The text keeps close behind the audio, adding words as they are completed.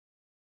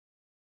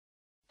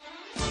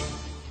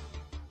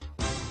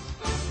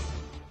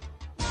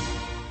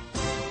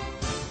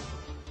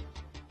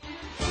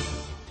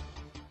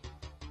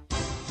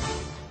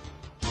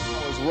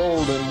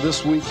rolled in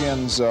this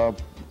weekend's,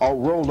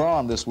 rolled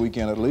on this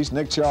weekend at least.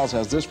 Nick Charles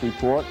has this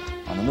report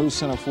on the News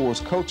Center 4's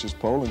coaches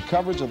poll and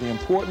coverage of the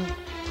important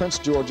Prince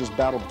George's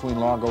battle between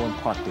Largo and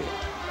Parkdale.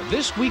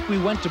 This week we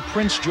went to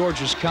Prince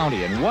George's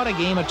County, and what a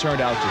game it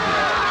turned out to be.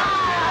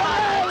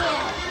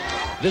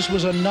 This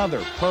was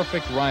another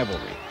perfect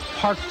rivalry.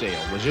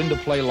 Parkdale was in to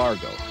play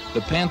Largo.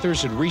 The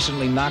Panthers had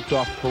recently knocked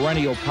off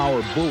perennial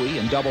power Bowie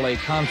in AA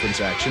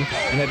conference action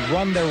and had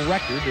run their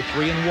record to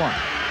 3-1.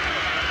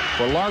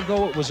 For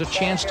Largo, it was a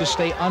chance to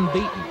stay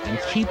unbeaten and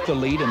keep the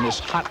lead in this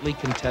hotly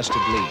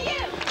contested league.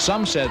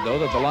 Some said, though,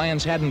 that the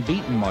Lions hadn't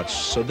beaten much,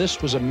 so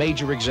this was a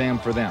major exam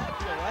for them.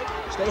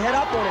 Stay head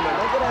up on him, man.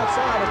 Don't get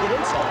outside or get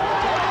inside.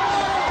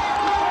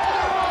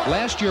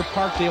 Last year,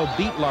 Parkdale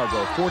beat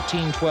Largo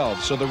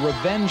 14-12, so the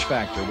revenge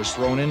factor was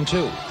thrown in,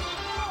 too.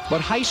 But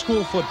high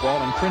school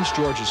football in Prince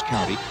George's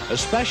County,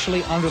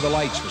 especially under the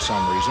lights for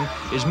some reason,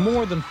 is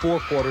more than 4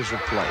 quarters of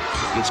play.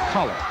 It's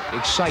color,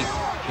 excitement,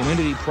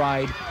 community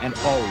pride, and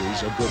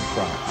always a good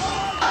crowd.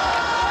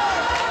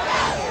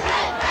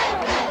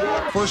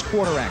 First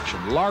quarter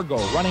action. Largo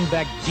running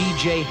back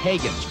DJ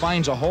Higgins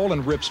finds a hole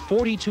and rips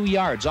 42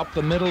 yards up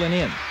the middle and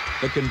in.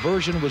 The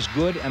conversion was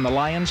good, and the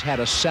Lions had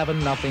a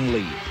 7-0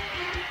 lead.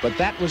 But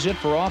that was it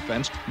for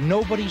offense.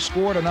 Nobody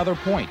scored another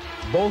point.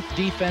 Both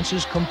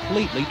defenses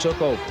completely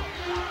took over.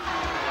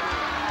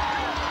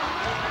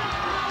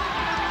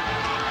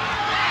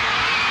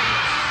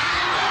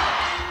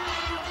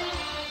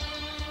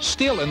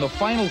 Still, in the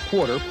final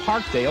quarter,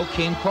 Parkdale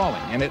came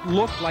crawling, and it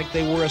looked like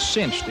they were a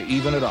cinch to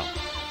even it up.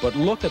 But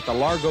look at the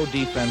Largo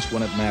defense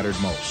when it mattered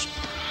most.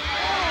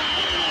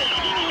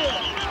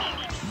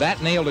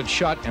 That nailed it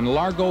shut, and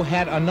Largo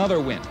had another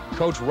win.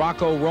 Coach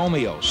Rocco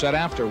Romeo said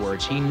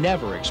afterwards he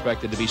never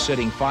expected to be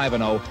sitting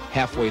 5-0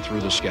 halfway through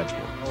the schedule.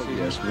 Oh,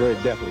 yes, very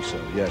definitely so,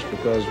 yes,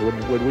 because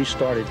when we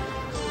started,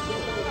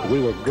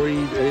 we were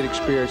green,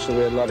 inexperienced, and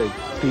we had a lot of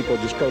people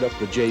just caught up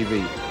the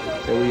JV.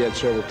 And we had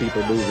several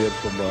people move in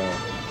from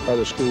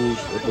other schools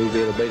that moved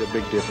in and made a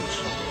big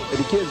difference. And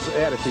the kids'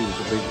 attitude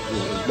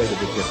made a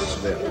big difference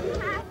to them.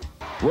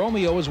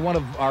 Romeo is one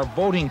of our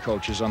voting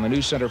coaches on the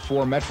News Center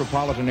 4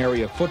 Metropolitan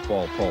Area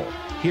Football Poll.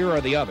 Here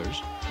are the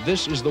others.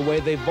 This is the way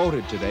they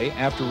voted today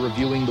after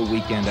reviewing the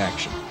weekend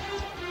action.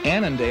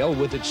 Annandale,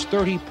 with its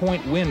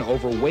 30-point win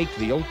over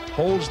Wakefield,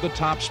 holds the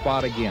top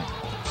spot again.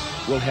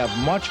 We'll have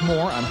much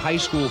more on high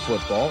school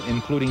football,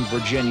 including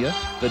Virginia,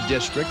 the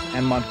District,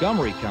 and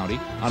Montgomery County,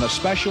 on a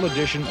special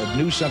edition of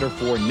News Center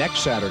 4 next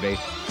Saturday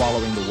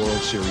following the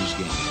World Series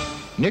game.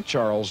 Nick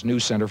Charles,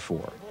 News Center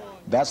 4.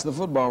 That's the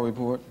football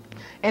report.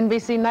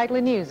 NBC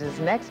Nightly News is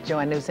next.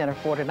 Join News Center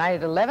 4 tonight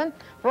at 11.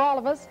 For all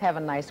of us, have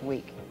a nice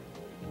week.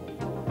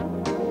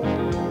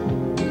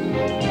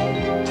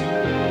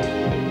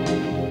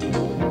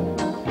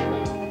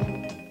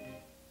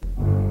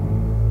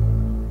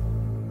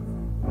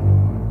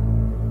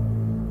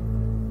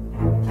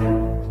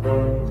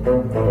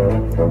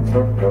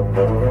 Thank you.